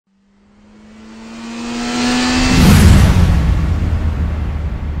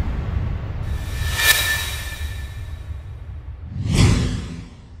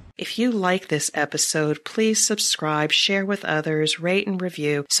you like this episode, please subscribe, share with others, rate and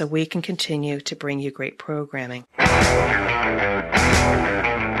review so we can continue to bring you great programming. This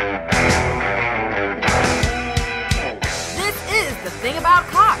is The Thing About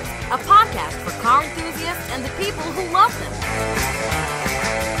Cars, a podcast for car enthusiasts and the people who love them.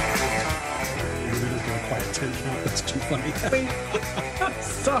 Quiet 10 count. That's too funny. Wait, I'm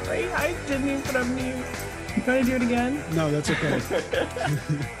sorry. I didn't even put on mute. You want to do it again? No, that's okay.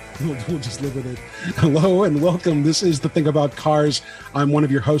 We'll just live with it. Hello and welcome. This is The Thing About Cars. I'm one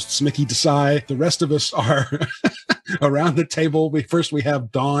of your hosts, Mickey Desai. The rest of us are around the table. First, we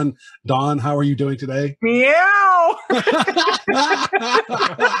have Dawn. Dawn, how are you doing today? Meow!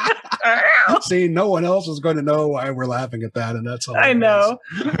 See, no one else is going to know why we're laughing at that, and that's all. I know.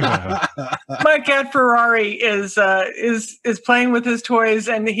 My cat Ferrari is playing with his toys,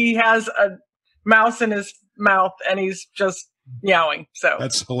 and he has a mouse in his mouth, and he's just meowing. So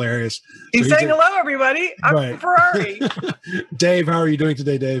that's hilarious. He's saying hello, everybody. I'm right. Ferrari. Dave, how are you doing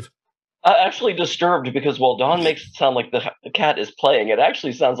today, Dave? Actually disturbed because while Dawn makes it sound like the cat is playing, it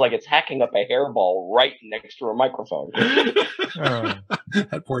actually sounds like it's hacking up a hairball right next to a microphone.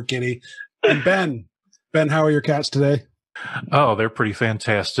 That poor kitty. And Ben, how are your cats today? Oh, they're pretty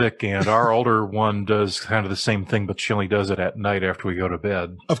fantastic. And our older one does kind of the same thing, but she only does it at night after we go to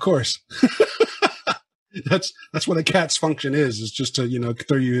bed. Of course. That's what a cat's function is just to,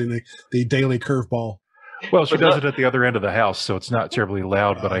 throw you in the daily curveball. Well, she does it at the other end of the house, so it's not terribly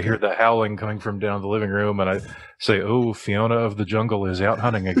loud, but I hear the howling coming from down the living room, and I say, oh, Fiona of the jungle is out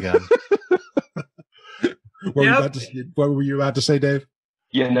hunting again. What were you about to say, Dave?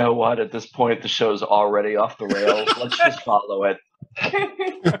 You know what? At this point, the show's already off the rails. Let's just follow it.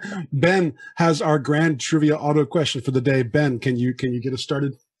 Ben has our grand trivia auto question for the day. Ben, can you get us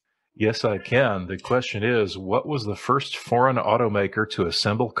started? Yes, I can. The question is, what was the first foreign automaker to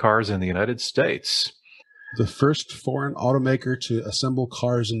assemble cars in the United States? The first foreign automaker to assemble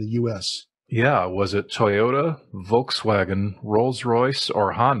cars in the U.S. Yeah, was it Toyota, Volkswagen, Rolls-Royce,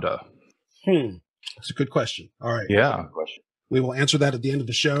 or Honda? That's a good question. All right. Yeah. That's a good question. We will answer that at the end of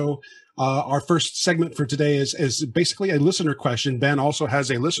the show. Our first segment for today is basically a listener question. Ben also has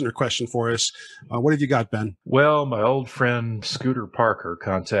a listener question for us. What have you got, Ben? Well, my old friend Scooter Parker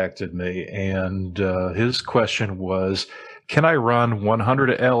contacted me, and his question was, can I run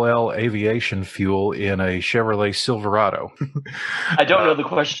 100 LL aviation fuel in a Chevrolet Silverado? I don't know. The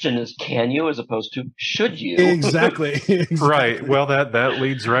question is, can you, as opposed to should you? Exactly. Right. Well, that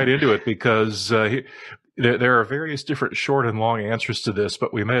leads right into it because there are various different short and long answers to this,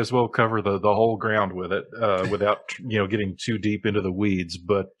 but we may as well cover the whole ground with it without getting too deep into the weeds.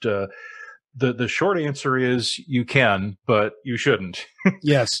 But the short answer is you can, but you shouldn't.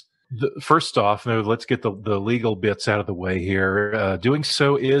 Yes. First off, let's get the legal bits out of the way here. Doing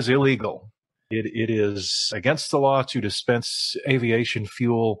so is illegal. It is against the law to dispense aviation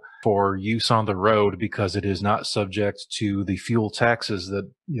fuel for use on the road because it is not subject to the fuel taxes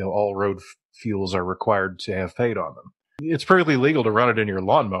that all road fuels are required to have paid on them. It's perfectly legal to run it in your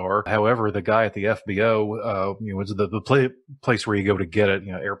lawnmower. However, the guy at the FBO, it's the place where you go to get it,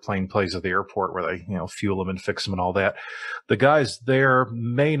 airplane place at the airport where they, fuel them and fix them and all that. The guys there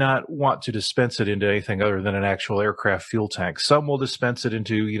may not want to dispense it into anything other than an actual aircraft fuel tank. Some will dispense it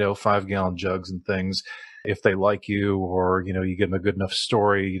into, 5-gallon jugs and things if they like you, or, you give them a good enough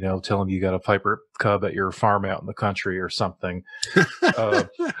story, tell them you got a Piper Cub at your farm out in the country or something.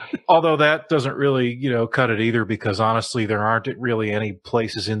 Although that doesn't really, cut it either, because honestly, there aren't really any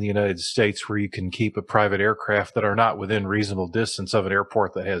places in the United States where you can keep a private aircraft that are not within reasonable distance of an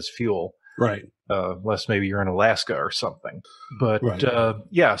airport that has fuel. Right. Unless maybe you're in Alaska or something. But right.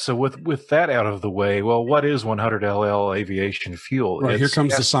 So with that out of the way, well, what is 100 LL aviation fuel? Right, here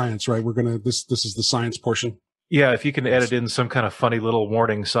comes the science, right? This is the science portion. Yeah, if you can edit in some kind of funny little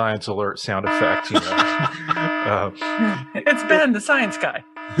warning science alert sound effect, It's Ben, the science guy.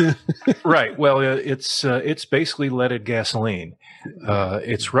 Right. Well, it's basically leaded gasoline.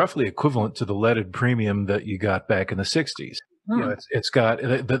 It's roughly equivalent to the leaded premium that you got back in the 60s. It's got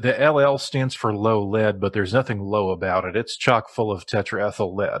the LL stands for low lead, but there's nothing low about it. It's chock full of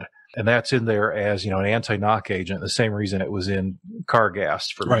tetraethyl lead, and that's in there as an anti-knock agent. The same reason it was in car gas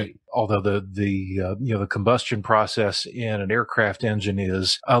for me. Although the combustion process in an aircraft engine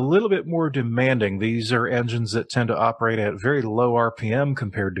is a little bit more demanding. These are engines that tend to operate at very low RPM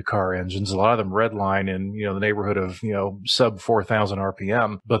compared to car engines. A lot of them redline in the neighborhood of sub 4,000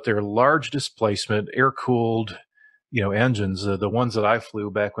 RPM, but they're large displacement, air cooled. Engines, the ones that I flew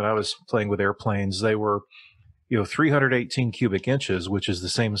back when I was playing with airplanes, they were, 318 cubic inches, which is the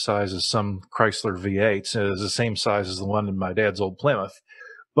same size as some Chrysler V8s, is the same size as the one in my dad's old Plymouth.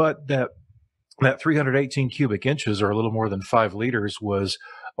 But that 318 cubic inches, or a little more than 5 liters, was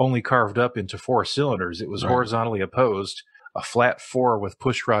only carved up into 4 cylinders. It was horizontally opposed, a flat 4 with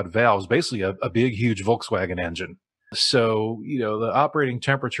pushrod valves, basically a big, huge Volkswagen engine. So, the operating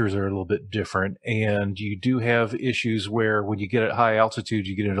temperatures are a little bit different, and you do have issues where when you get at high altitude,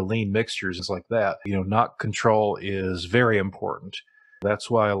 you get into lean mixtures and things like that. Knock control is very important.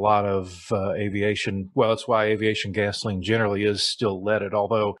 That's why a lot of that's why aviation gasoline generally is still leaded,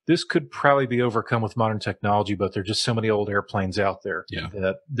 although this could probably be overcome with modern technology, but there are just so many old airplanes out there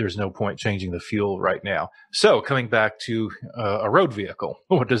that there's no point changing the fuel right now. So coming back to a road vehicle,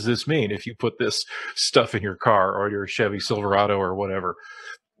 what does this mean if you put this stuff in your car or your Chevy Silverado or whatever?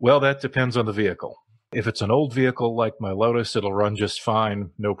 Well, that depends on the vehicle. If it's an old vehicle like my Lotus, it'll run just fine,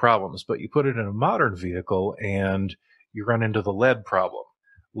 no problems. But you put it in a modern vehicle and you run into the lead problem.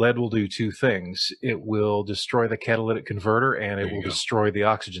 Lead will do 2 things. It will destroy the catalytic converter, and it will destroy the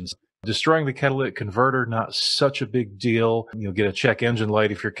oxygen. Destroying the catalytic converter, not such a big deal. You'll get a check engine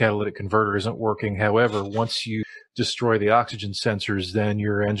light if your catalytic converter isn't working. However, once you destroy the oxygen sensors, then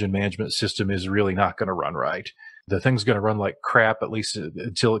your engine management system is really not going to run right. The thing's going to run like crap, at least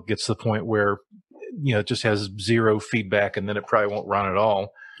until it gets to the point where, it just has 0 feedback, and then it probably won't run at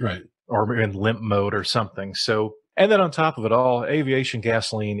all. Right. Or in limp mode or something. So, and then on top of it all, aviation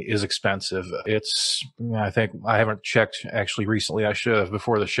gasoline is expensive. I think I haven't checked actually recently. I should have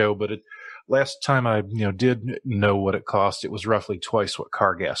before the show, but last time I did know what it cost, it was roughly twice what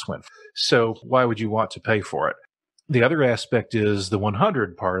car gas went for. So why would you want to pay for it? The other aspect is the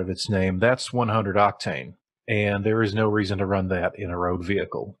 100 part of its name. That's 100 octane. And there is no reason to run that in a road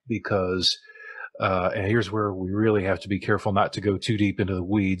vehicle because and here's where we really have to be careful not to go too deep into the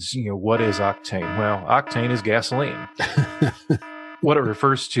weeds. What is octane? Well, octane is gasoline. What it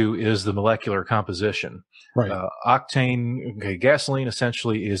refers to is the molecular composition. Right. Gasoline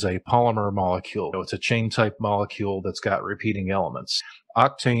essentially is a polymer molecule. It's a chain-type molecule that's got repeating elements.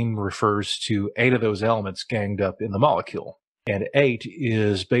 Octane refers to 8 of those elements ganged up in the molecule. And 8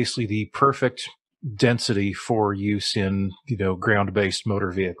 is basically the perfect density for use in, ground-based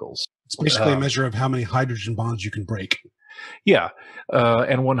motor vehicles. It's basically a measure of how many hydrogen bonds you can break. Yeah.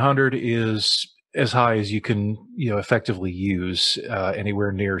 And 100 is as high as you can, effectively use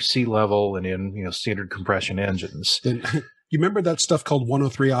anywhere near sea level and in, standard compression engines. Then, you remember that stuff called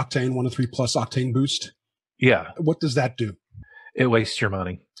 103 octane, 103 plus octane boost? Yeah. What does that do? It wastes your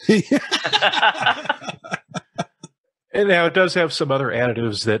money. And now it does have some other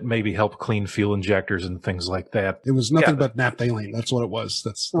additives that maybe help clean fuel injectors and things like that. It was nothing but naphthalene. That's what it was.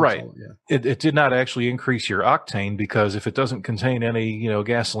 That's right. All, yeah. It did not actually increase your octane because if it doesn't contain any,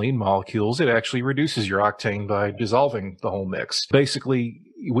 gasoline molecules, it actually reduces your octane by dissolving the whole mix. Basically,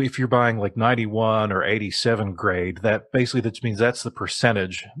 if you're buying like 91 or 87 grade, that means that's the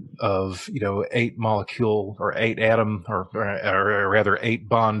percentage of, 8 molecule or 8 atom or rather 8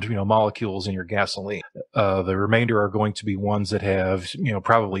 bond, molecules in your gasoline. The remainder are going to be ones that have,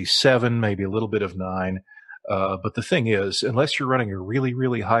 probably 7, maybe a little bit of 9. But the thing is, unless you're running a really,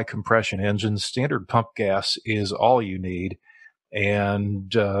 really high compression engine, standard pump gas is all you need.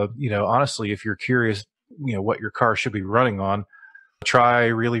 And, honestly, if you're curious, what your car should be running on, try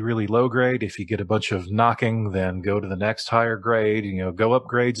really, really low grade. If you get a bunch of knocking, then go to the next higher grade, go up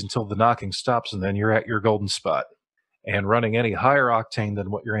grades until the knocking stops, and then you're at your golden spot. And running any higher octane than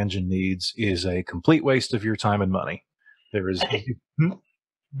what your engine needs is a complete waste of your time and money. There is. I'm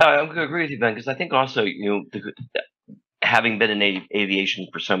going to agree with you, Ben, because I think also, having been in aviation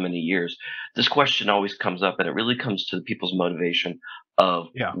for so many years, this question always comes up, and it really comes to the people's motivation of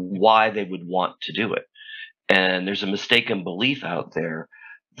why they would want to do it. And there's a mistaken belief out there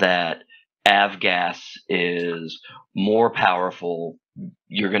that Avgas is more powerful.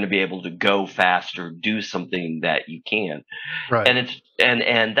 You're going to be able to go faster, do something that you can. Right. And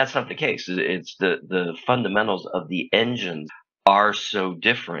and that's not the case. It's the fundamentals of the engines are so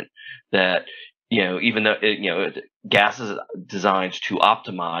different that, even though, gas is designed to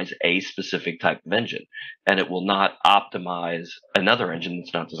optimize a specific type of engine, and it will not optimize another engine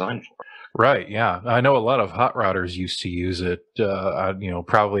that's not designed for it. Right. Yeah. I know a lot of hot rodders used to use it,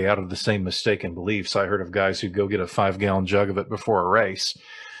 probably out of the same mistaken beliefs. I heard of guys who'd go get a 5-gallon jug of it before a race,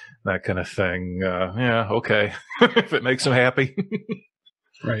 that kind of thing. Okay. If it makes them happy.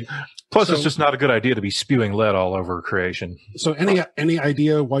 Right. Plus, it's just not a good idea to be spewing lead all over creation. So any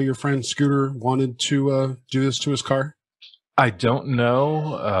idea why your friend Scooter wanted to do this to his car? I don't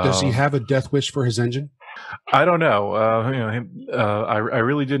know. Does he have a death wish for his engine? I don't know. I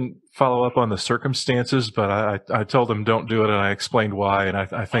really didn't follow up on the circumstances, but I told him don't do it, and I explained why, and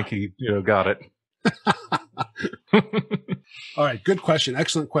I think he got it. All right. Good question.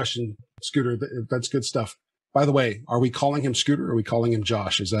 Excellent question, Scooter. That's good stuff. By the way, are we calling him Scooter or are we calling him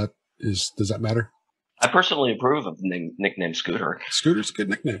Josh? Does that matter? I personally approve of the nickname Scooter. Scooter's a good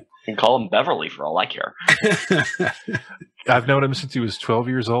nickname. You can call him Beverly for all I care. I've known him since he was 12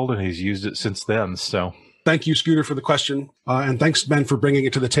 years old, and he's used it since then. So thank you, Scooter, for the question. And thanks, Ben, for bringing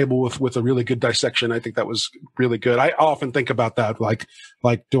it to the table with a really good dissection. I think that was really good. I often think about that. Like,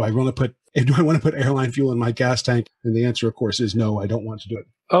 do I want to put airline fuel in my gas tank? And the answer, of course, is no, I don't want to do it.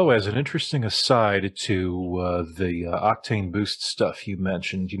 Oh, as an interesting aside to the octane boost stuff you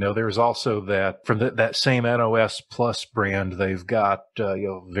mentioned, there's also that from that same NOS Plus brand, they've got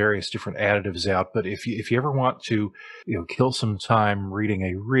various different additives out. But if you ever want to kill some time reading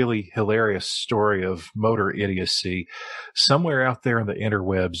a really hilarious story of motor idiocy, somewhere out there in the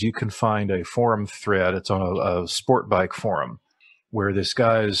interwebs you can find a forum thread. It's on a sport bike forum, where this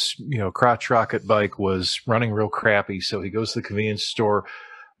guy's, crotch rocket bike was running real crappy. So he goes to the convenience store,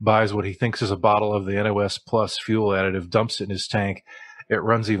 buys what he thinks is a bottle of the NOS Plus fuel additive, dumps it in his tank. It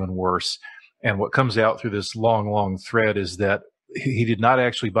runs even worse. And what comes out through this long, long thread is that he did not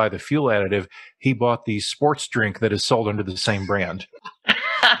actually buy the fuel additive. He bought the sports drink that is sold under the same brand.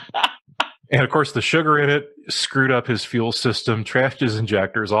 And, of course, the sugar in it screwed up his fuel system, trashed his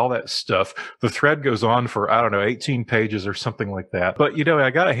injectors, all that stuff. The thread goes on for, 18 pages or something like that. But, I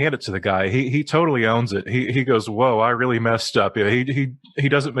got to hand it to the guy. He totally owns it. He goes, whoa, I really messed up. He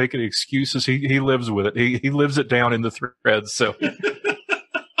doesn't make any excuses. He lives with it. He lives it down in the thread. So,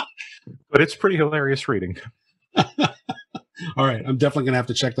 but it's pretty hilarious reading. All right. I'm definitely going to have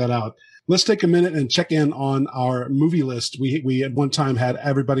to check that out. Let's take a minute and check in on our movie list. We at one time had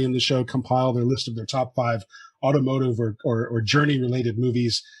everybody in the show compile their list of their top 5 automotive or journey-related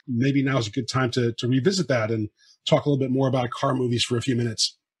movies. Maybe now is a good time to revisit that and talk a little bit more about car movies for a few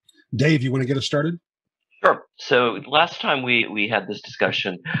minutes. Dave, you want to get us started? Sure. So last time we had this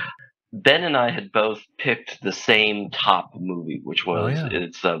discussion, Ben and I had both picked the same top movie, which was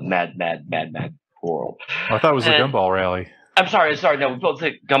it's a Mad World. I thought it was a Gumball Rally. I'm sorry. No, we both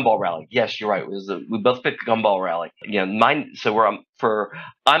picked Gumball Rally. Yes, you're right. We both picked Gumball Rally. Yeah, mine. So I'm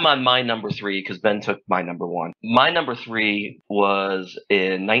on my number 3 because Ben took my number 1. My number 3 was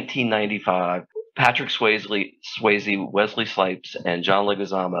in 1995. Patrick Swayze, Wesley Snipes, and John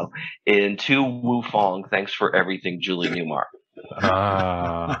Leguizamo in To Wu Fong. Thanks for everything, Julie Newmar.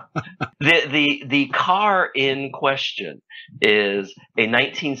 The car in question is a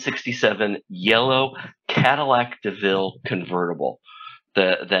 1967 yellow Cadillac DeVille convertible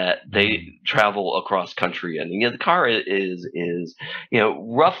that they travel across country in. And the car is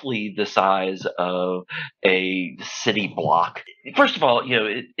roughly the size of a city block. First of all,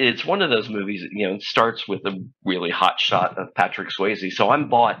 it's one of those movies. It starts with a really hot shot of Patrick Swayze, so I'm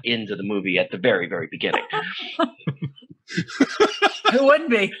bought into the movie at the very, very beginning. Who wouldn't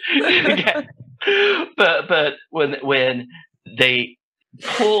be? Yeah. But when they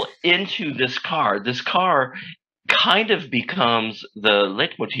pull into this car kind of becomes the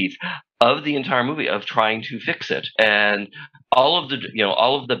leitmotif of the entire movie of trying to fix it, and all of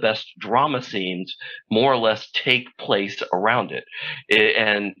the best drama scenes more or less take place around it.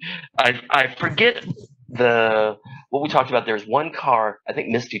 And I forget what we talked about. There's one car, I think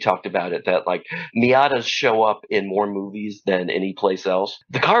Misty talked about it, that like Miatas show up in more movies than any place else.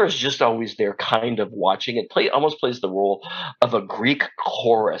 The car is just always there, kind of watching it. Almost plays the role of a Greek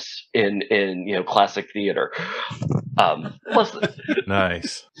chorus in classic theater.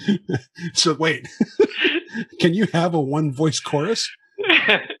 Nice. So wait, can you have a one voice chorus?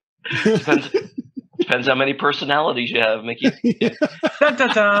 Depends how many personalities you have, Mickey. Dun, dun,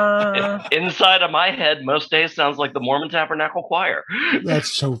 dun. Inside of my head, most days sounds like the Mormon Tabernacle Choir.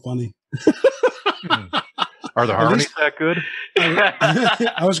 That's so funny. Are the harmonies that good?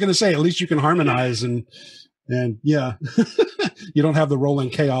 I was going to say, at least you can harmonize and yeah, you don't have the rolling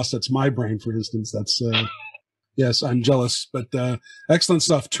chaos. That's my brain, for instance. That's yes, I'm jealous, but excellent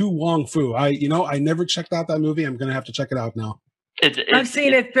stuff. To Wong Fu. I never checked out that movie. I'm going to have to check it out now. I've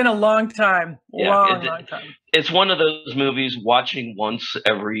seen it. It's been a long time. Long time. It's one of those movies watching once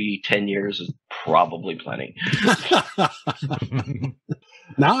every 10 years is probably plenty.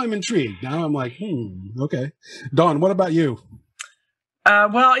 Now I'm intrigued. Now I'm like, okay. Dawn, what about you?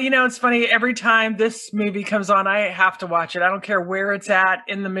 Well, it's funny. Every time this movie comes on, I have to watch it. I don't care where it's at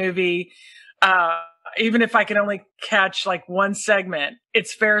in the movie. Even if I can only catch like one segment,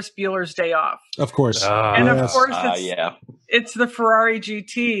 it's Ferris Bueller's Day Off. Of course. And of course, it's the Ferrari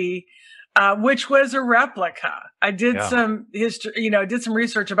GT, which was a replica. I did some history, did some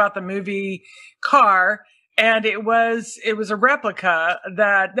research about the movie car, And it was a replica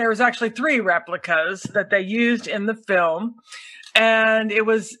that there was actually 3 replicas that they used in the film. And it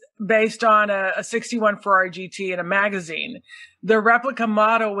was based on a 61 Ferrari GT in a magazine. The replica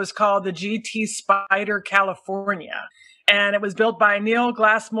model was called the GT Spider California. And it was built by Neil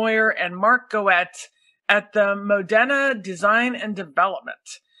Glassmoyer and Mark Goet at the Modena Design and Development.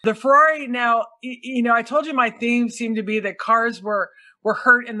 The Ferrari now, I told you my theme seemed to be that cars were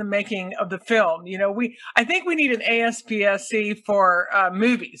hurt in the making of the film. I think we need an ASPSC for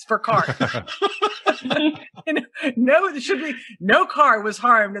movies, for cars. There should be no car was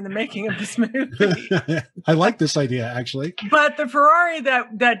harmed in the making of this movie. I like this idea, actually. But the Ferrari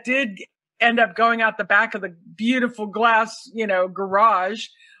that did end up going out the back of the beautiful glass, garage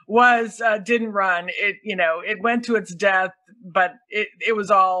didn't run. It went to its death, but it was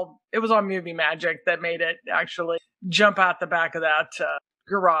all movie magic that made it actually jump out the back of that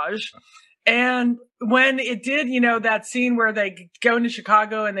garage. And when it did, that scene where they go into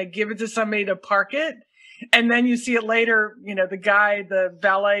Chicago and they give it to somebody to park it, and then you see it later, the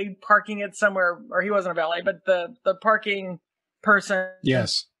valet parking it somewhere, or he wasn't a valet, but the parking person.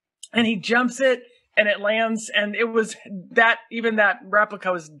 Yes. And he jumps it and it lands, and it was that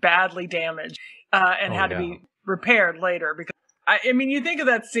replica was badly damaged and had to be repaired later because you think of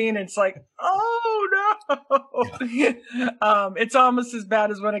that scene, it's like, oh no. It's almost as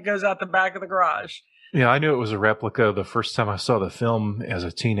bad as when it goes out the back of the garage. Yeah, I knew it was a replica the first time I saw the film as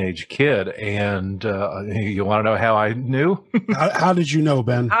a teenage kid. And you want to know how I knew? How did you know,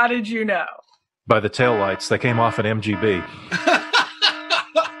 Ben? How did you know? By the taillights. They came off an MGB.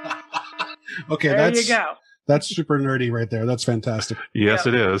 Okay, there you go. That's super nerdy right there. That's fantastic. Yes,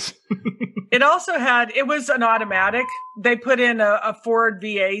 It is. It also it was an automatic. They put in a Ford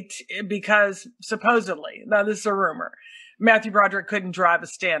V8 because supposedly, now this is a rumor, Matthew Broderick couldn't drive a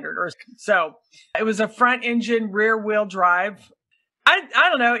standard, so it was a front engine, rear wheel drive. I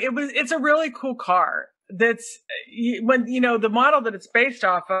don't know. It's a really cool car. That's the model that it's based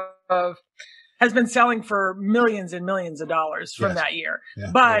off of has been selling for millions and millions of dollars from that year.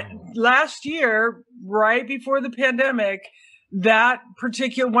 Yeah. But last year, right before the pandemic,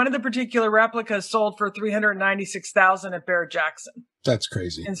 one of the particular replicas sold for $396,000 at Barrett-Jackson. That's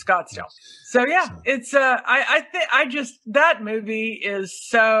crazy. In Scottsdale. So it's that movie is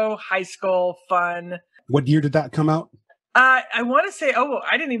so high school fun. What year did that come out? I want to say,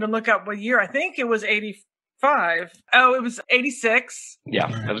 I didn't even look up what year. I think it was 85. Oh, it was 86. Yeah.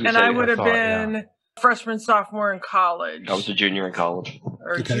 I would have been freshman, sophomore in college. I was a junior in college.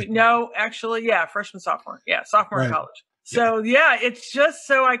 Freshman, sophomore. Yeah, sophomore in college. So, it's just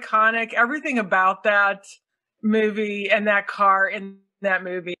so iconic. Everything about that movie and that car in that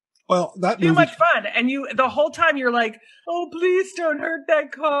movie. Well, that too much fun. And the whole time you're like, oh, please don't hurt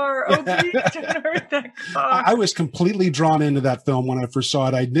that car. Oh, please don't hurt that car. I was completely drawn into that film when I first saw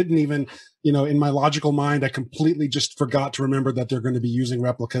it. I didn't even, in my logical mind, I completely just forgot to remember that they're going to be using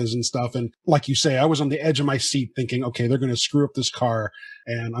replicas and stuff. And like you say, I was on the edge of my seat thinking, okay, they're going to screw up this car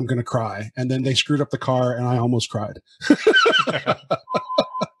and I'm going to cry. And then they screwed up the car and I almost cried.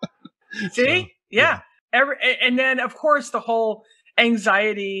 See? So, yeah. And then, of course, the whole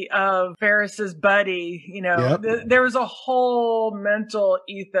anxiety of Ferris's buddy, there was a whole mental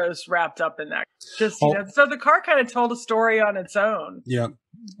ethos wrapped up in that. So the car kind of told a story on its own. Yeah.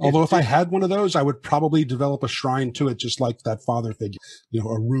 Although if I had one of those, I would probably develop a shrine to it, just like that father figure,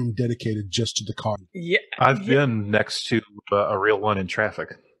 a room dedicated just to the car. Yeah. I've been next to a real one in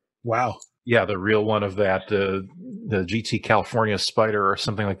traffic. Wow. Yeah, the real one of that, the GT California Spider or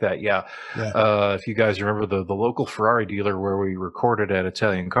something like that. Yeah. If you guys remember the local Ferrari dealer where we recorded at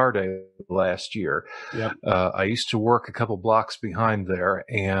Italian Car Day last year, I used to work a couple blocks behind there.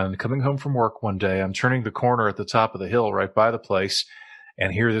 And coming home from work one day, I'm turning the corner at the top of the hill right by the place,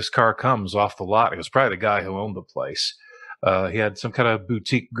 and here this car comes off the lot. It was probably the guy who owned the place. He had some kind of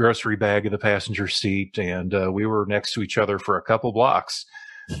boutique grocery bag in the passenger seat, and we were next to each other for a couple blocks.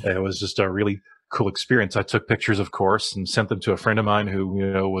 It was just a really cool experience. I took pictures, of course, and sent them to a friend of mine who,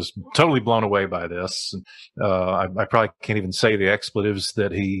 was totally blown away by this. And, I probably can't even say the expletives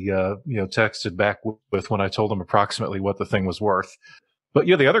that he, texted back with when I told him approximately what the thing was worth. But,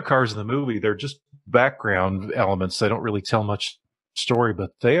 the other cars in the movie, they're just background elements. They don't really tell much story,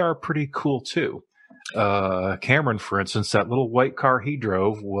 but they are pretty cool too. Cameron, for instance, that little white car he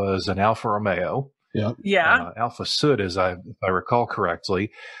drove was an Alfa Romeo. Yeah. Alpha Sud, if I recall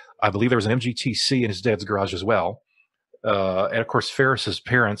correctly. I believe there was an MGTC in his dad's garage as well. And of course, Ferris's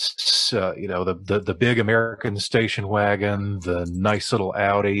parents, the big American station wagon, the nice little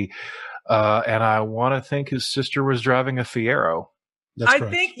Audi. And I want to think his sister was driving a Fiero. That's I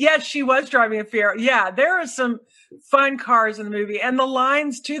correct. think, yes, she was driving a Ferrari. Yeah, there are some fun cars in the movie. And the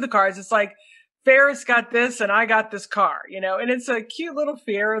lines to the cars, it's like, Ferris got this and I got this car, and it's a cute little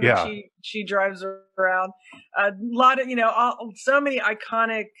Fiera that she drives around. A lot of, so many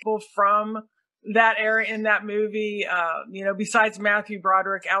iconic people from that era in that movie, besides Matthew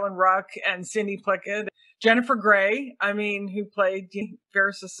Broderick, Alan Ruck, and Cindy Plickett, Jennifer Grey, who played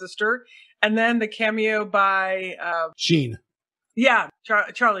Ferris's sister, and then the cameo by Sheen. Yeah,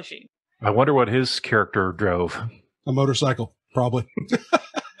 Charlie Sheen. I wonder what his character drove. A motorcycle, probably.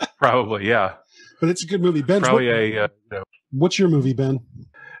 Probably, yeah. But it's a good movie. Ben, what's your movie, Ben?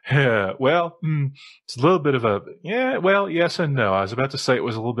 Yeah, well, it's a little bit of a, yes and no. I was about to say it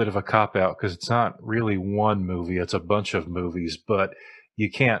was a little bit of a cop-out because it's not really one movie. It's a bunch of movies, but you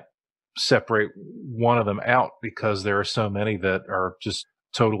can't separate one of them out because there are so many that are just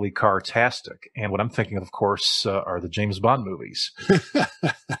totally car-tastic. And what I'm thinking of course, are the James Bond movies.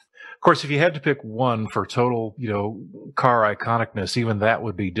 Of course, if you had to pick one for total, car iconicness, even that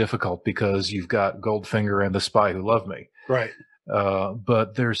would be difficult because you've got Goldfinger and The Spy Who Loved Me. Right.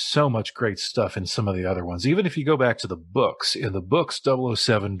 But there's so much great stuff in some of the other ones. Even if you go back to the books, in the books,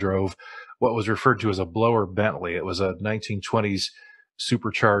 007 drove what was referred to as a blower Bentley. It was a 1920s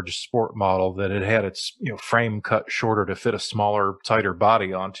supercharged sport model that had its frame cut shorter to fit a smaller, tighter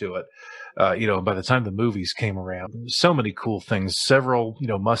body onto it. By the time the movies came around, so many cool things. Several,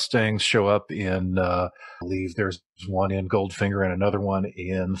 Mustangs show up in, I believe there's one in Goldfinger and another one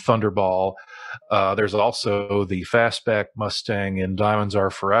in Thunderball. There's also the fastback Mustang in Diamonds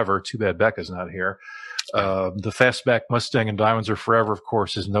Are Forever. Too bad Becca's not here. The fastback Mustang in Diamonds Are Forever, of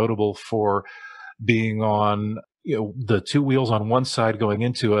course, is notable for being on the two wheels on one side going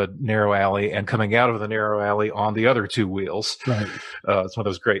into a narrow alley and coming out of the narrow alley on the other two wheels. Right. It's one of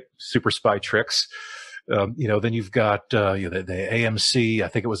those great super spy tricks. Then you've got the AMC. I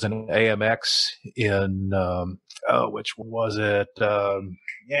think it was an AMX in which one was it? I'm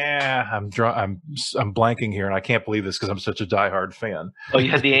blanking here, and I can't believe this because I'm such a diehard fan. Oh, you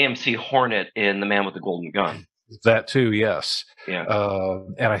had the AMC Hornet in The Man with the Golden Gun. That too, yes. Yeah.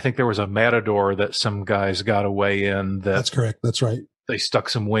 And I think there was a Matador that some guys got away in. That's correct. That's right. They stuck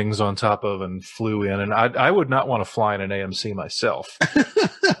some wings on top of and flew in. And I would not want to fly in an AMC myself.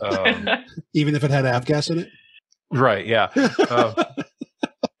 Even if it had Avgas in it? Right, yeah.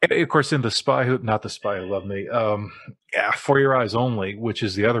 Of course, in The Spy Who Loved Me, For Your Eyes Only, which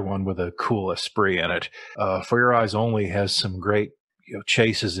is the other one with a cool esprit in it. For Your Eyes Only has some great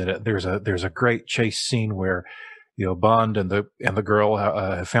chases in it. There's a great chase scene where Bond and the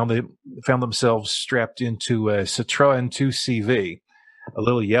girl found themselves strapped into a Citroen 2CV, a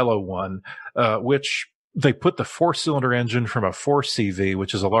little yellow one, which they put the 4-cylinder engine from a 4CV,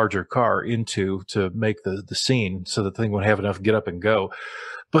 which is a larger car, into to make the scene so that the thing would have enough get up and go.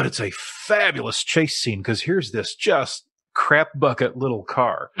 But it's a fabulous chase scene because here's this just crap bucket little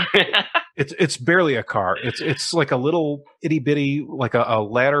car. It's barely a car. It's like a little itty bitty, like a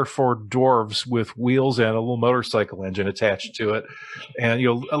ladder for dwarves with wheels and a little motorcycle engine attached to it, and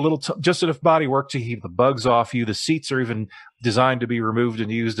a little just enough body work to keep the bugs off you. The seats are even designed to be removed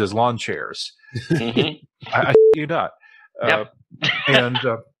and used as lawn chairs. Mm-hmm. I you not. Yep.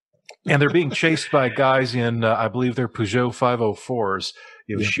 And they're being chased by guys in, I believe they're Peugeot 504s,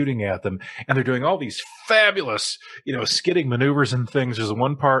 shooting at them. And they're doing all these fabulous, skidding maneuvers and things. There's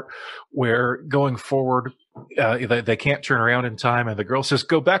one part where going forward, they can't turn around in time. And the girl says,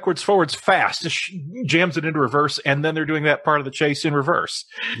 go backwards, forwards, fast. Just jams it into reverse. And then they're doing that part of the chase in reverse.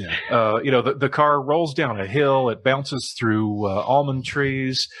 Yeah. The car rolls down a hill. It bounces through almond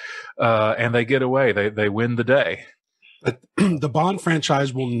trees, and they get away. They win the day. The Bond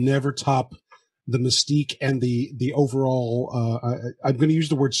franchise will never top the mystique and the overall, I'm going to use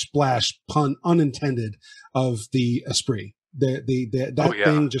the word splash, pun unintended, of the esprit.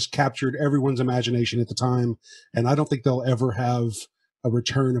 Thing just captured everyone's imagination at the time, and I don't think they'll ever have a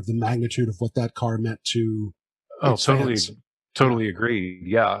return of the magnitude of what that car meant to totally agree.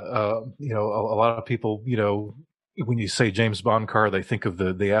 Yeah. A lot of people, when you say James Bond car, they think of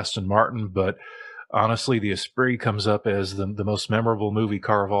the Aston Martin, but honestly, the Esprit comes up as the most memorable movie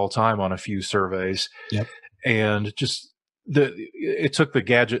car of all time on a few surveys. Yep. And just it took the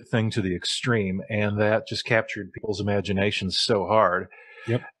gadget thing to the extreme, and that just captured people's imaginations so hard.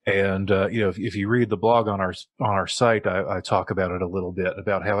 Yep. And if you read the blog on our site, I talk about it a little bit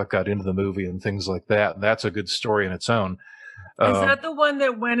about how it got into the movie and things like that. And that's a good story in its own. Is that the one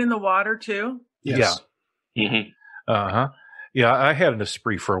that went in the water too? Yes. Yeah. Mm-hmm. Uh-huh. Yeah, I had an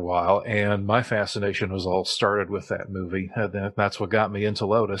Esprit for a while, and my fascination was all started with that movie. That's what got me into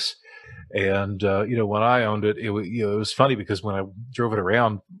Lotus. And when I owned it, it was funny because when I drove it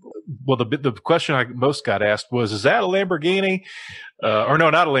around, well, the question I most got asked was, "Is that a Lamborghini?" Or no,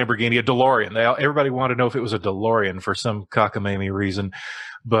 not a Lamborghini, a DeLorean. Everybody wanted to know if it was a DeLorean for some cockamamie reason.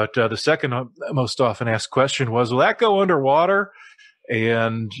 But the second most often asked question was, "Will that go underwater?"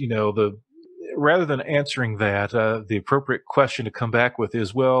 And rather than answering that, the appropriate question to come back with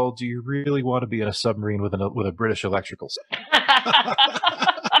is, "Well, do you really want to be in a submarine with a British electrical system?"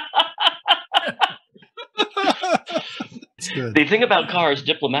 The thing about cars,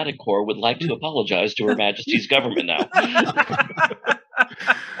 Diplomatic Corps would like to apologize to Her Majesty's government now.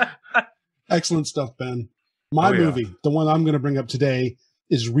 Excellent stuff, Ben. My movie, the one I'm going to bring up today,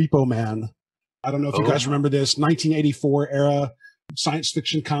 is Repo Man. I don't know if you guys remember this 1984 era science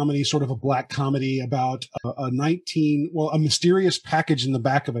fiction comedy, sort of a black comedy about a mysterious package in the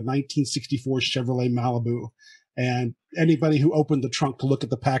back of a 1964 Chevrolet Malibu. And anybody who opened the trunk to look at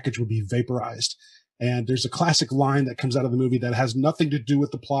the package would be vaporized. And there's a classic line that comes out of the movie that has nothing to do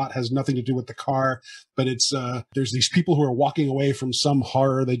with the plot, has nothing to do with the car, but it's there's these people who are walking away from some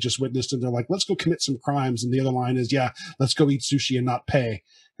horror they just witnessed, and they're like, "Let's go commit some crimes." And the other line is, "Yeah, let's go eat sushi and not pay."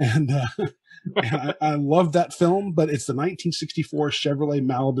 And I love that film, but it's the 1964 Chevrolet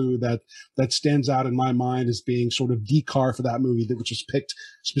Malibu that stands out in my mind as being sort of the car for that movie, which was picked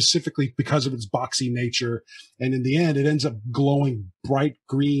specifically because of its boxy nature. And in the end, it ends up glowing bright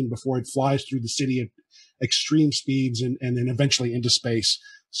green before it flies through the city at extreme speeds and then eventually into space.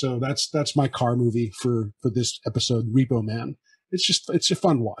 So that's my car movie for this episode, Repo Man. It's a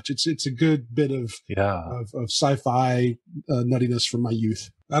fun watch. It's a good bit of sci-fi nuttiness from my youth.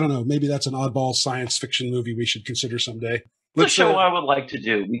 I don't know. Maybe that's an oddball science fiction movie we should consider someday. The show I would like to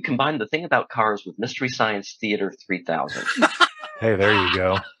do. We combine The Thing About Cars with Mystery Science Theater 3000. Hey, there you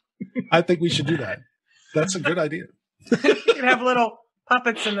go. I think we should do that. That's a good idea. You can have little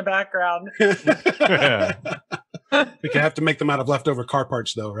puppets in the background. We can have to make them out of leftover car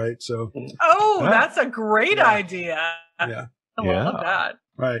parts, though, right? So. That's a great idea. Yeah. I love that.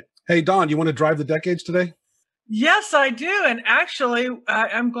 Right. Hey, Don, you want to drive the decades today? Yes, I do. And actually,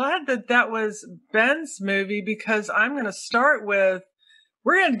 I'm glad that was Ben's movie, because I'm going to start with,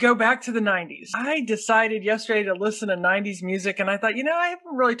 we're going to go back to the 90s. I decided yesterday to listen to 90s music, and I thought, I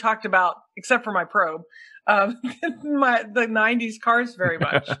haven't really talked about, except for my probe, the 90s cars very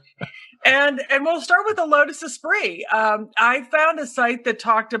much. And we'll start with the Lotus Esprit. I found a site that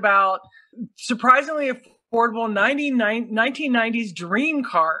talked about surprisingly affordable 1990s dream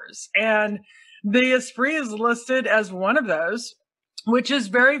cars. And the Esprit is listed as one of those, which is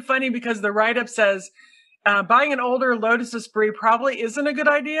very funny because the write-up says, buying an older Lotus Esprit probably isn't a good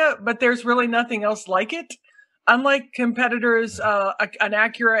idea, but there's really nothing else like it. Unlike competitors, an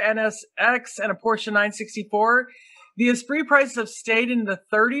Acura NSX and a Porsche 964, the Esprit prices have stayed in the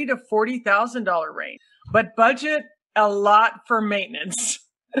 $30,000 to $40,000 range, but budget a lot for maintenance.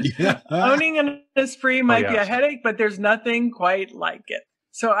 Yeah. Owning an Esprit might be a headache, but there's nothing quite like it.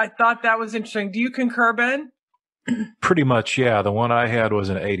 So I thought that was interesting. Do you concur, Ben? Pretty much, yeah. The one I had was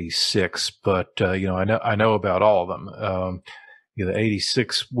an 86, but I know about all of them. The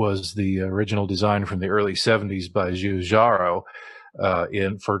 86 was the original design from the early 70s by Giugiaro.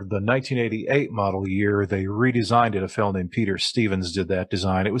 For the 1988 model year, they redesigned it. A fellow named Peter Stevens did that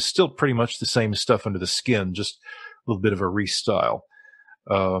design. It was still pretty much the same stuff under the skin, just a little bit of a restyle.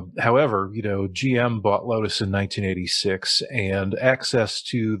 However, GM bought Lotus in 1986, and access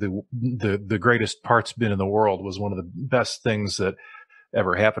to the greatest parts bin in the world was one of the best things that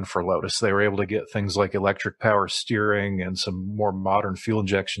ever happened for Lotus. They were able to get things like electric power steering and some more modern fuel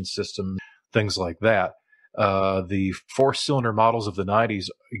injection system, things like that. The 4-cylinder models of the 90s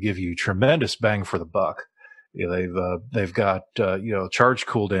give you tremendous bang for the buck. They've got charge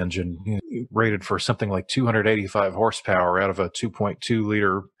cooled engine rated for something like 285 horsepower out of a 2.2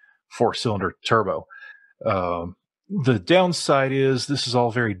 liter 4-cylinder turbo. The downside is this is all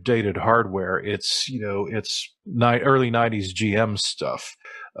very dated hardware. It's early 90s GM stuff.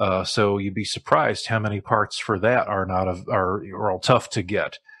 So you'd be surprised how many parts for that are all tough to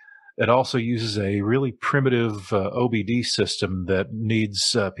get. It also uses a really primitive OBD system that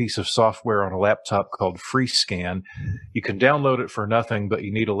needs a piece of software on a laptop called FreeScan. You can download it for nothing, but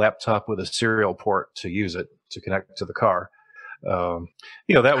you need a laptop with a serial port to use it to connect to the car. That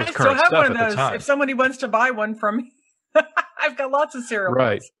was current stuff at the time. If somebody wants to buy one from me, I've got lots of serial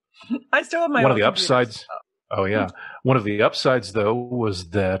ports. I still have my one own of the upsides. Oh, yeah. One of the upsides, though, was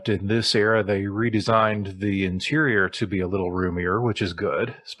that in this era, they redesigned the interior to be a little roomier, which is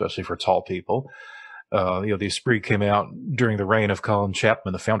good, especially for tall people. The Esprit came out during the reign of Colin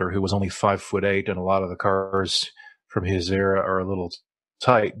Chapman, the founder, who was only 5'8", and a lot of the cars from his era are a little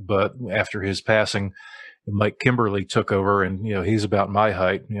height, but after his passing, Mike Kimberly took over, and he's about my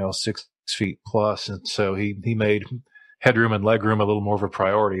height, 6 feet plus, and so he made headroom and legroom a little more of a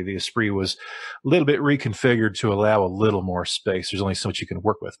priority. The Esprit was a little bit reconfigured to allow a little more space. There's only so much you can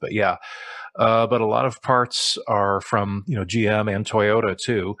work with, but yeah. But a lot of parts are from GM and Toyota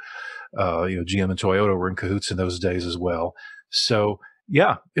too. GM and Toyota were in cahoots in those days as well. So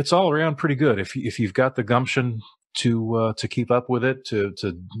yeah, it's all around pretty good. If you've got the gumption to keep up with it, to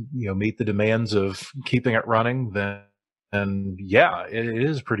meet the demands of keeping it running, then yeah, it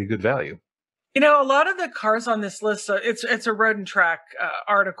is pretty good value. A lot of the cars on this list, it's a Road and Track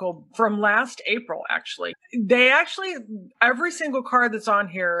article from last April, actually. Every single car that's on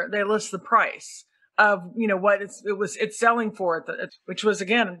here, they list the price of, what it's selling for, which was,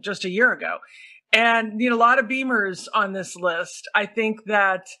 again, just a year ago. And, a lot of Beamers on this list. I think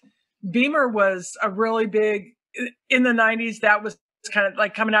that Beamer was a really big, in the 90s, that was kind of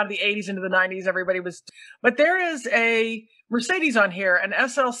like coming out of the 80s into the 90s, but there is a Mercedes on here, an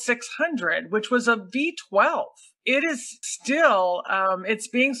SL600, which was a V12. It is still, it's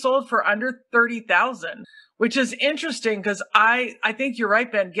being sold for under $30,000, which is interesting because I think you're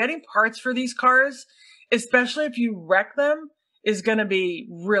right, Ben. Getting parts for these cars, especially if you wreck them, is going to be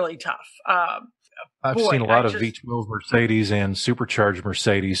really tough. I've seen a lot of V12 Mercedes and supercharged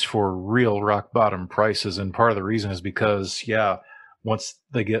Mercedes for real rock bottom prices. And part of the reason is because, once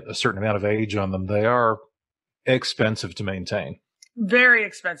they get a certain amount of age on them, they are expensive to maintain. Very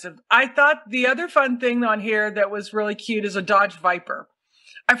expensive. I thought the other fun thing on here that was really cute is a Dodge Viper.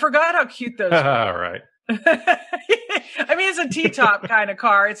 I forgot how cute those were. All right. I mean, it's a T-top kind of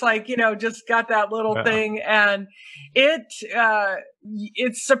car. It's like, just got that little thing. And it's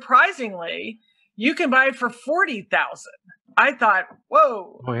surprisingly, you can buy it for $40,000. I thought,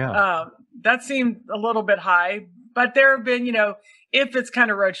 whoa. Oh, yeah. That seemed a little bit high. But there have been, if it's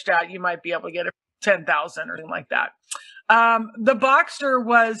kind of roached out, you might be able to get it for $10,000 or something like that. The Boxster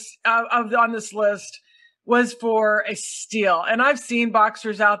was on this list was for a steal. And I've seen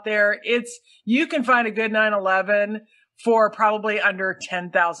Boxsters out there. You can find a good 911 for probably under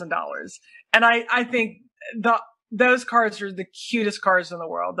 $10,000. And I think those cars are the cutest cars in the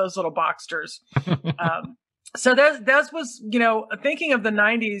world, those little Boxsters. So that was, thinking of the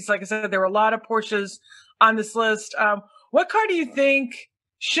 90s, like I said, there were a lot of Porsches on this list. What car do you think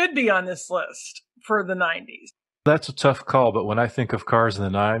should be on this list for the 90s? That's a tough call, but when I think of cars in the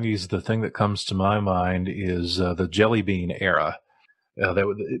 90s, the thing that comes to my mind is the Jelly Bean era.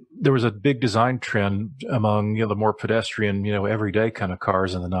 There was a big design trend among the more pedestrian, everyday kind of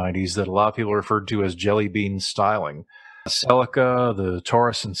cars in the 90s that a lot of people referred to as Jelly Bean styling. Celica, the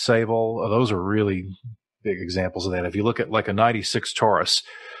Taurus and Sable, those are really big examples of that. If you look at like a 96 Taurus,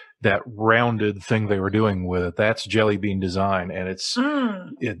 that rounded thing they were doing with it, that's Jelly Bean design, and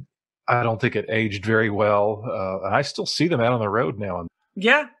I don't think it aged very well. And I still see them out on the road now.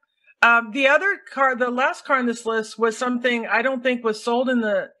 Yeah. The last car on this list was something I don't think was sold in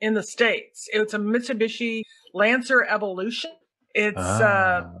the States. It's a Mitsubishi Lancer Evolution. It's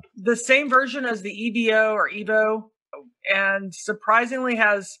the same version as the EVO or Evo, and surprisingly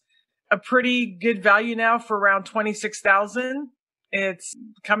has a pretty good value now for around $26,000. It's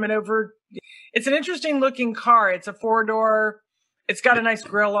coming over. It's an interesting looking car. It's a 4-door. It's got a nice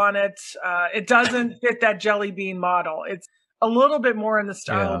grille on it. It doesn't fit that Jelly Bean model. It's a little bit more in the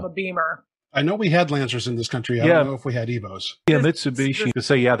style of a Beamer. I know we had Lancers in this country. I don't know if we had Evos. Yeah, Mitsubishi, to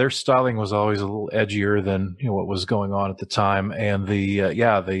say, their styling was always a little edgier than what was going on at the time. And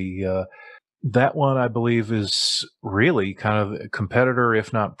that one, I believe, is really kind of a competitor,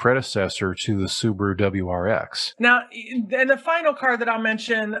 if not predecessor, to the Subaru WRX. Now, and the final car that I'll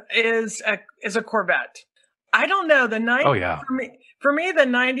mention is a Corvette. I don't know. The 90s, oh, yeah. For me, the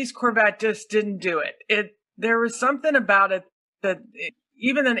 90s Corvette just didn't do it. There was something about it that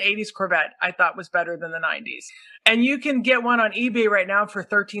even an 80s Corvette I thought was better than the 90s. And you can get one on eBay right now for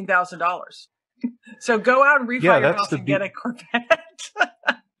 $13,000. So go out and refi your house and get a Corvette.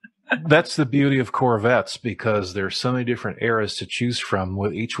 That's the beauty of Corvettes, because there's so many different eras to choose from,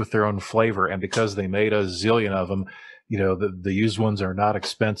 each with their own flavor. And because they made a zillion of them, the used ones are not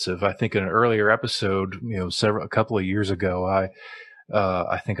expensive. I think in an earlier episode, a couple of years ago,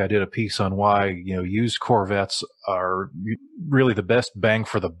 I think I did a piece on why, used Corvettes are really the best bang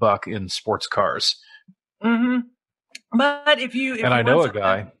for the buck in sports cars. Mm-hmm. But if I know a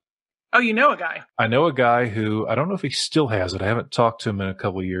guy. Oh, you know a guy. I know a guy who, I don't know if he still has it. I haven't talked to him in a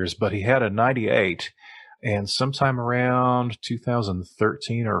couple of years, but he had a 98, and sometime around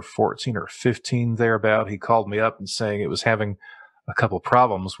 2013 or 14 or 15 thereabout, he called me up and saying it was having a couple of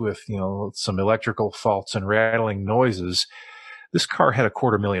problems with, some electrical faults and rattling noises. This car had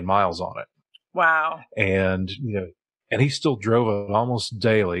 250,000 miles on it. Wow. And, and he still drove it almost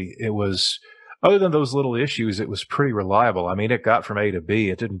daily. It was, other than those little issues, it was pretty reliable. I mean, it got from A to B.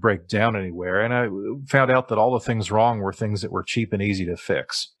 It didn't break down anywhere. And I found out that all the things wrong were things that were cheap and easy to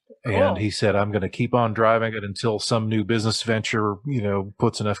fix. Cool. And he said, I'm going to keep on driving it until some new business venture,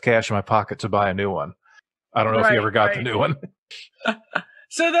 puts enough cash in my pocket to buy a new one. I don't know if you ever got the new one.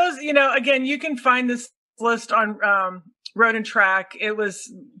 So those, again, you can find this list on Road and Track. It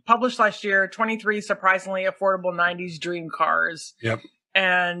was published last year, 23 surprisingly affordable 90s dream cars. Yep.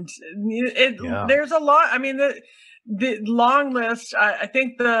 And there's a lot. I mean, the long list, I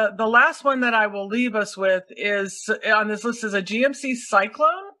think the last one that I will leave us with is on this list is a GMC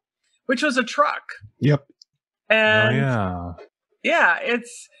Cyclone, which was a truck. Yep. And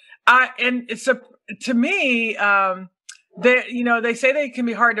it's to me, they say they can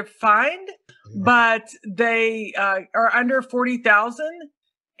be hard to find, but they are under 40,000,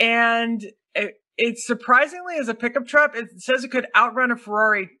 and it's surprisingly, as a pickup truck, it says it could outrun a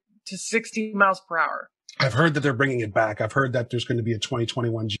Ferrari to 60 miles per hour. I've heard that they're bringing it back. I've heard that there's going to be a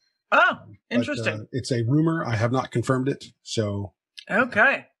 2021. Oh, interesting. It's a rumor. I have not confirmed it. So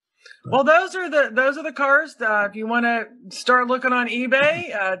okay. Well, those are the cars. If you want to start looking on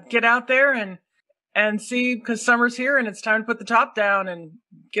eBay, get out there and see, because summer's here and it's time to put the top down and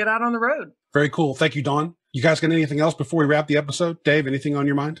get out on the road. Very cool. Thank you, Dawn. You guys got anything else before we wrap the episode? Dave, anything on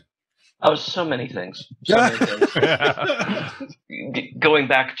your mind? Oh, so many things. Going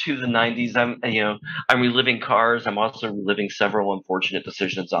back to the 90s, I'm reliving cars. I'm also reliving several unfortunate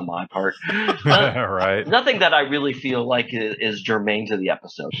decisions on my part. Right. Nothing that I really feel like is germane to the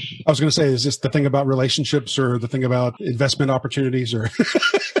episode. I was going to say, is this the thing about relationships or the thing about investment opportunities or?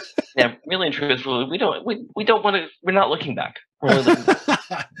 Yeah, really and truthfully, we don't want to. We're not looking back. We're looking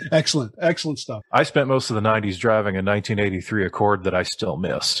back. Excellent stuff. I spent most of the 90s driving a 1983 Accord that I still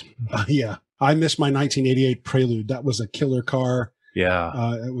miss. Yeah, I miss my 1988 Prelude. That was a killer car. Yeah,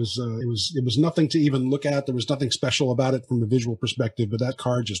 it was nothing to even look at. There was nothing special about it from a visual perspective, but that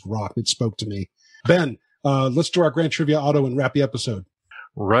car just rocked. It spoke to me. Ben, let's do our Grand Trivia Auto and wrap the episode.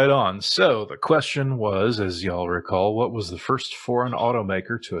 Right on. So the question was, as y'all recall, what was the first foreign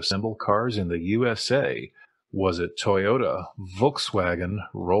automaker to assemble cars in the USA? Was it Toyota, Volkswagen,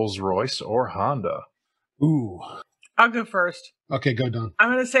 Rolls-Royce, or Honda? Ooh. I'll go first. Okay, go, Don.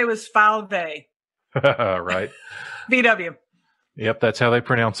 I'm going to say it was Falve. Right. VW. Yep, that's how they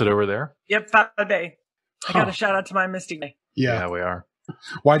pronounce it over there. Yep, Falve. I got a shout out to my Misty. Yeah, we are.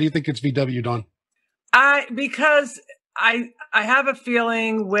 Why do you think it's VW, Don? Because I have a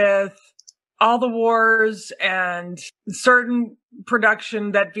feeling with all the wars and certain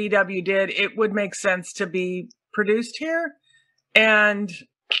production that VW did, it would make sense to be produced here. And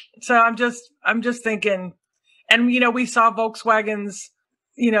so I'm just thinking, and we saw Volkswagens,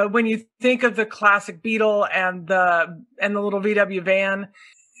 when you think of the classic Beetle and the little VW van,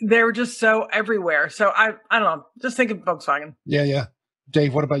 they were just so everywhere. So I don't know, just think of Volkswagen. Yeah.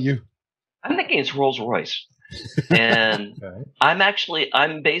 Dave, what about you? I'm thinking it's Rolls-Royce. And Okay.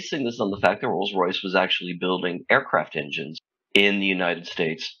 I'm basing this on the fact that Rolls-Royce was actually building aircraft engines in the United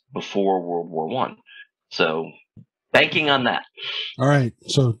States before World War I. So banking on that. All right.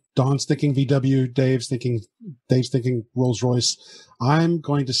 So Don's thinking VW, Dave's thinking Rolls-Royce. I'm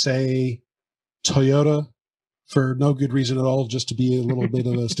going to say Toyota for no good reason at all, just to be a little bit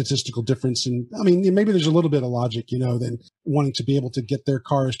of a statistical difference. And I mean, maybe there's a little bit of logic, than wanting to be able to get their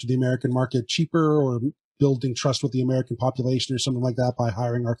cars to the American market cheaper, or building trust with the American population or something like that by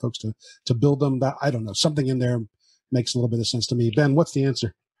hiring our folks to build them. That, I don't know, something in there makes a little bit of sense to me. Ben, what's the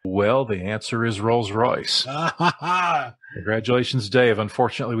answer? Well, the answer is Rolls-Royce. Congratulations, Dave.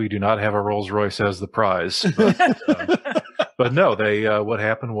 Unfortunately, we do not have a Rolls-Royce as the prize. But no, they what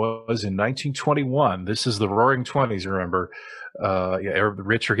happened was in 1921, this is the roaring 20s, remember, the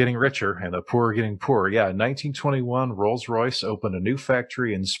rich are getting richer and the poor are getting poorer. Yeah, in 1921, Rolls-Royce opened a new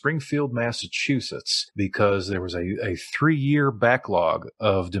factory in Springfield, Massachusetts, because there was a 3-year backlog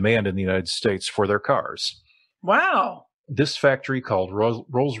of demand in the United States for their cars. Wow. This factory, called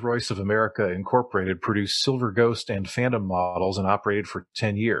Rolls-Royce of America Incorporated, produced Silver Ghost and Phantom models and operated for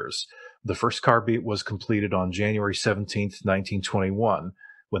 10 years. The first car beat was completed on January 17th, 1921.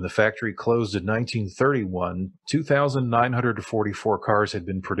 When the factory closed in 1931, 2,944 cars had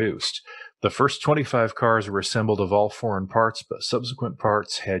been produced. The first 25 cars were assembled of all foreign parts, but subsequent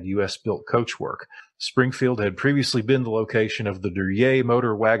parts had U.S.-built coachwork. Springfield had previously been the location of the Duryea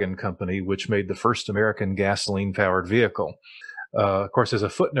Motor Wagon Company, which made the first American gasoline-powered vehicle. Of course, as a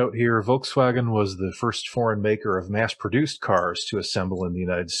footnote here, Volkswagen was the first foreign maker of mass-produced cars to assemble in the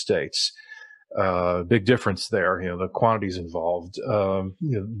United States. Big difference there. The quantities involved.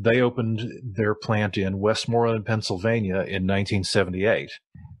 They opened their plant in Westmoreland, Pennsylvania in 1978.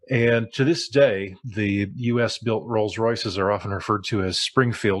 And to this day, the U.S.-built Rolls-Royces are often referred to as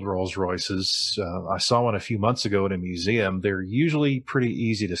Springfield Rolls-Royces. I saw one a few months ago at a museum. They're usually pretty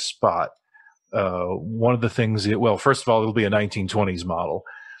easy to spot. One of the things, first of all, it'll be a 1920s model,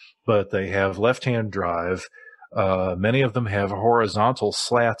 but they have left-hand drive. Many of them have horizontal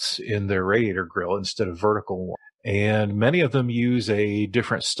slats in their radiator grille instead of vertical ones. And many of them use a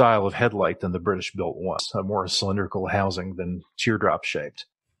different style of headlight than the British-built ones, a more cylindrical housing than teardrop-shaped.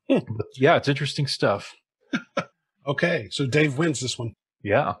 But yeah, it's interesting stuff. Okay, so Dave wins this one.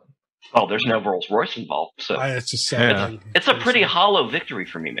 Yeah. Oh, there's no Rolls Royce involved, so it's a sad thing. It's a pretty hollow victory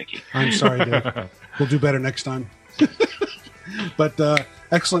for me, Mickey. I'm sorry, Dave. We'll do better next time. But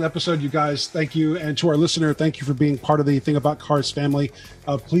excellent episode, you guys. Thank you. And to our listener, thank you for being part of the Thing About Cars family.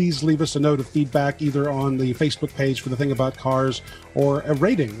 Please leave us a note of feedback either on the Facebook page for the Thing About Cars, or a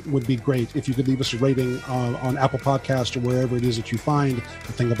rating would be great. If you could leave us a rating on Apple Podcast or wherever it is that you find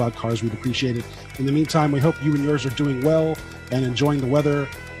the Thing About Cars, we'd appreciate it. In the meantime, we hope you and yours are doing well and enjoying the weather,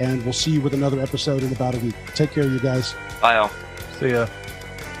 and we'll see you with another episode in about a week. Take care, you guys. Bye, all. See ya.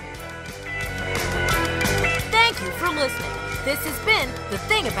 Thank you for listening. This has been The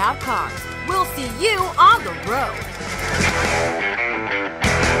Thing About Cars. We'll see you on the road.